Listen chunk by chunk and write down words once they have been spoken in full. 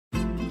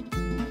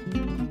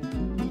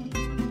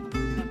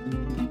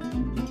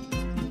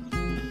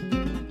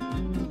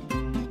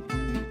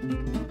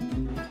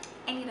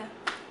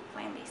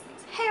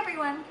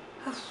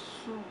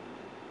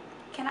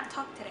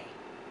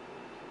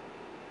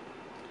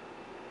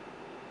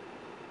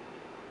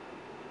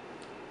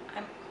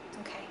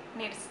I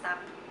need to stop.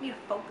 I need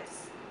to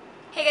focus.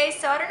 Hey guys,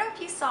 so I don't know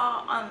if you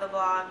saw on the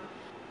vlog,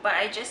 but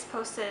I just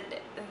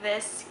posted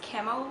this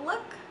camo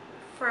look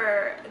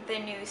for the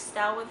new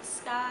Style with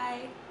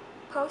Sky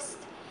post,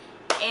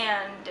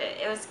 and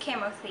it was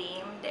camo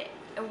themed.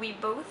 We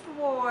both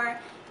wore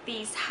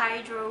these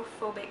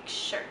hydrophobic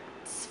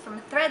shirts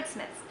from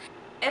Threadsmiths.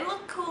 It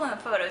looked cool in the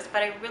photos,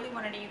 but I really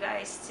wanted you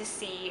guys to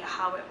see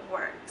how it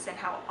works and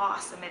how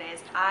awesome it is.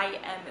 I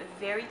am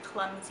very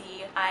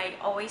clumsy. I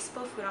always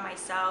spill food on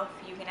myself.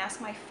 You can ask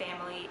my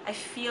family. I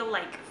feel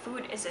like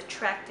food is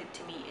attracted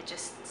to me. It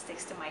just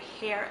sticks to my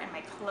hair and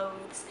my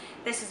clothes.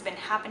 This has been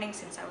happening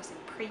since I was in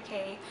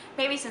pre-K,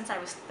 maybe since I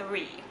was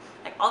 3.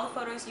 Like all the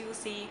photos you will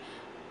see,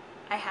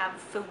 I have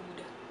food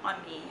on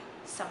me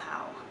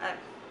somehow.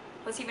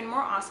 What's even more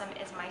awesome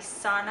is my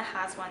son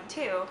has one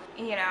too.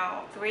 You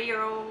know,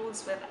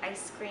 3-year-olds with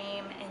ice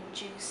cream and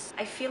juice.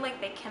 I feel like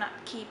they cannot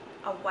keep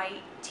a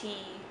white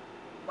tea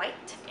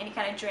white. Any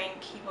kind of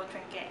drink, he will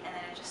drink it and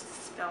then it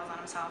just spills on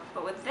himself.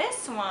 But with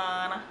this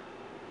one,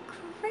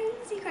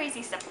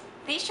 crazy stuff.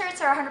 These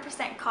shirts are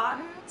 100%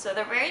 cotton, so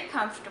they're very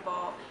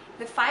comfortable.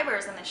 The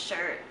fibers in the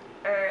shirt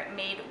are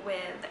made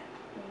with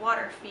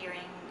water-fearing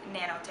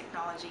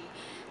nanotechnology,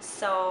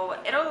 so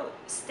it'll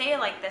stay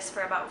like this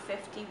for about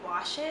 50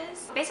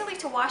 washes. Basically,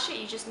 to wash it,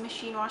 you just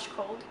machine wash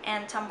cold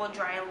and tumble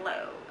dry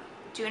low.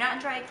 Do not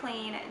dry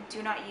clean,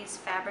 do not use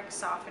fabric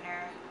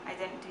softener. I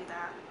didn't do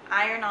that.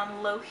 Iron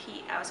on low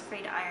heat. I was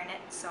afraid to iron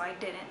it, so I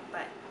didn't,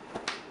 but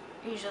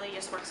usually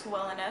just works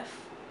well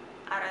enough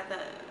out of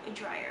the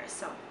dryer.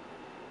 So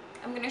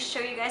I'm going to show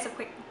you guys a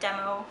quick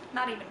demo,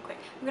 not even quick,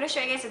 I'm going to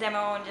show you guys a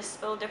demo and just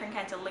spill different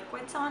kinds of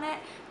liquids on it,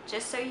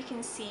 just so you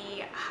can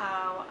see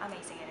how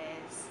amazing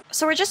it is.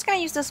 So we're just going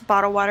to use this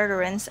bottled water to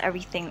rinse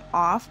everything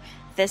off.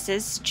 This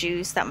is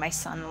juice that my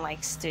son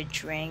likes to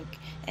drink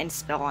and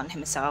spill on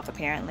himself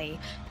apparently.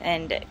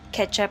 And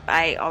ketchup,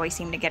 I always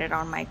seem to get it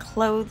on my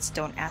clothes,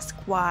 don't ask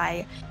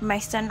why. My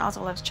son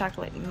also loves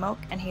chocolate milk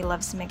and he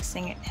loves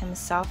mixing it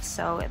himself,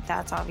 so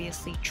that's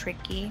obviously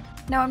tricky.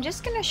 Now I'm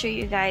just going to show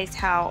you guys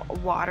how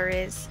water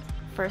is,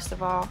 first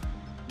of all,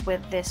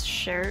 with this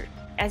shirt.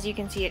 As you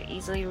can see, it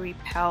easily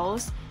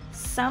repels.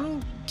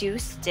 Some do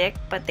stick,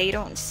 but they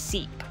don't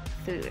seep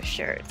through the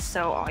shirt,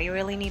 so all you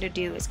really need to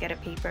do is get a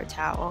paper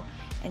towel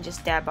and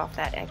just dab off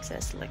that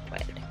excess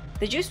liquid.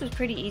 The juice was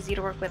pretty easy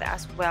to work with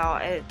as well.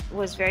 It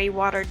was very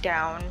watered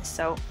down,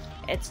 so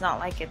it's not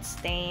like it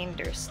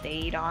stained or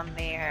stayed on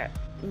there.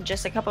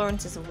 Just a couple of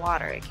rinses of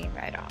water, it came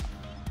right off.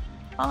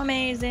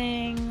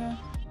 Amazing!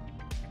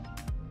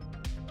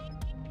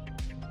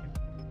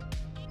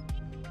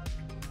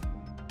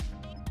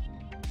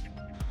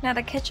 Now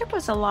the ketchup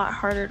was a lot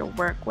harder to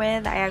work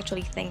with. I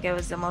actually think it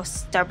was the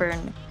most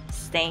stubborn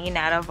stain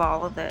out of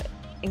all of the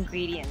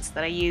ingredients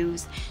that I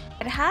used.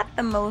 It had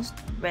the most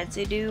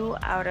residue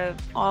out of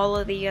all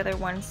of the other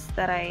ones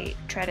that I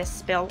try to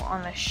spill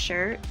on the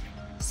shirt,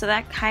 so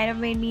that kind of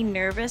made me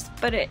nervous,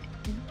 but it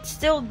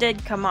still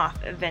did come off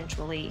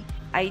eventually.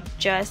 I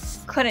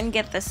just couldn't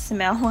get the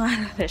smell out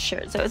of the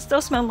shirt, so it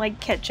still smelled like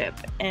ketchup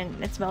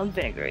and it smelled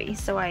vinegary,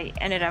 so I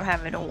ended up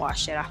having to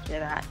wash it after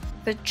that.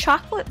 The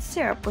chocolate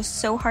syrup was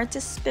so hard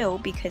to spill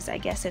because I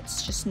guess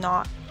it's just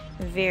not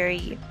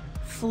very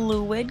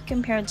fluid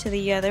compared to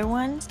the other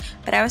ones,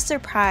 but I was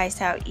surprised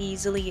how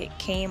easily it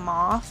came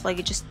off. Like,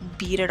 it just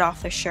beat it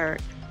off the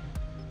shirt.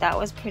 That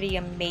was pretty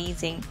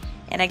amazing.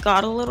 And I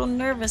got a little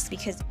nervous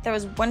because there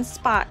was one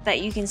spot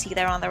that you can see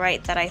there on the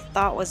right that I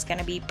thought was going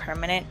to be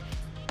permanent,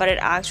 but it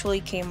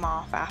actually came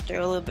off after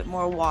a little bit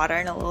more water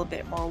and a little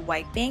bit more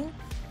wiping.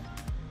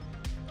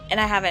 And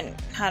I haven't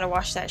had to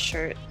wash that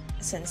shirt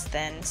since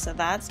then, so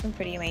that's been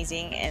pretty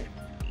amazing.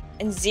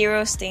 And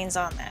zero stains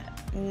on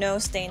that. No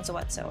stains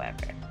whatsoever.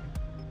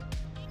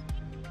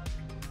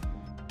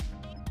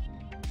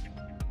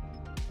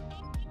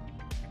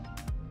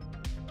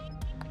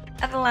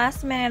 At the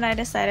last minute, I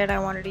decided I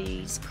wanted to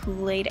use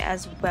Kool-Aid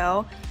as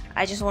well.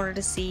 I just wanted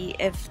to see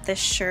if the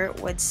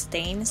shirt would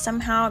stain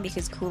somehow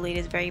because Kool-Aid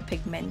is very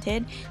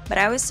pigmented, but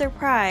I was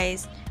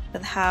surprised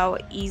with how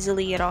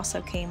easily it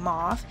also came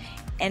off,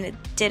 and it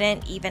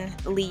didn't even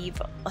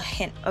leave a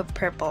hint of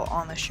purple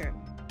on the shirt.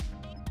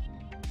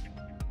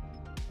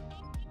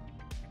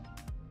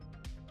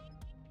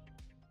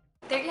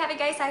 There you have it,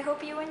 guys. I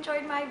hope you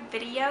enjoyed my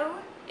video.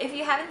 If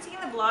you haven't seen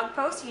the blog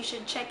post, you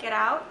should check it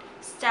out.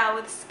 Style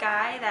with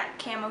Sky, that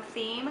camo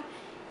theme.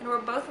 And we're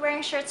both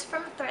wearing shirts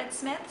from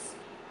Threadsmiths.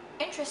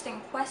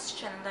 Interesting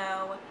question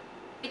though.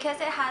 Because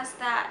it has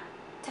that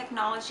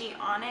technology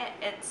on it,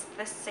 it's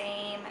the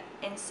same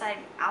inside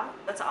out.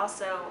 It's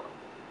also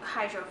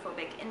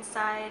hydrophobic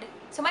inside.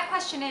 So my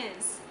question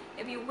is,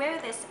 if you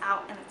wear this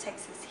out in the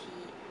Texas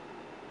heat,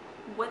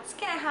 what's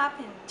gonna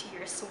happen to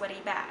your sweaty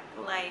back?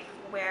 Like,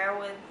 where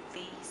would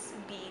these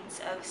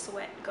beads of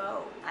sweat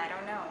go? I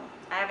don't know.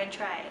 I haven't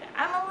tried.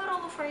 I'm a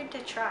little afraid to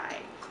try.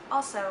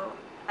 Also,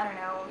 I don't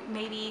know,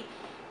 maybe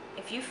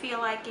if you feel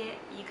like it,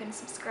 you can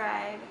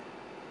subscribe.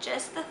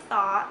 Just the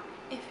thought,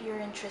 if you're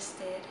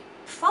interested.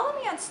 Follow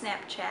me on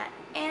Snapchat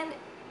and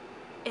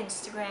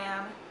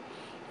Instagram.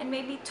 And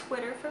maybe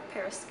Twitter for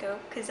Periscope,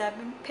 because I've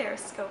been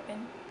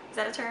periscoping. Is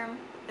that a term?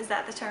 Is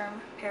that the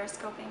term?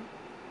 Periscoping?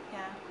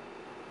 Yeah.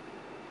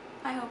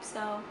 I hope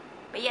so.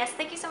 But yes,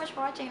 thank you so much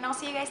for watching, and I'll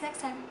see you guys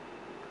next time.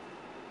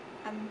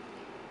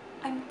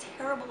 I'm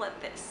terrible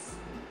at this.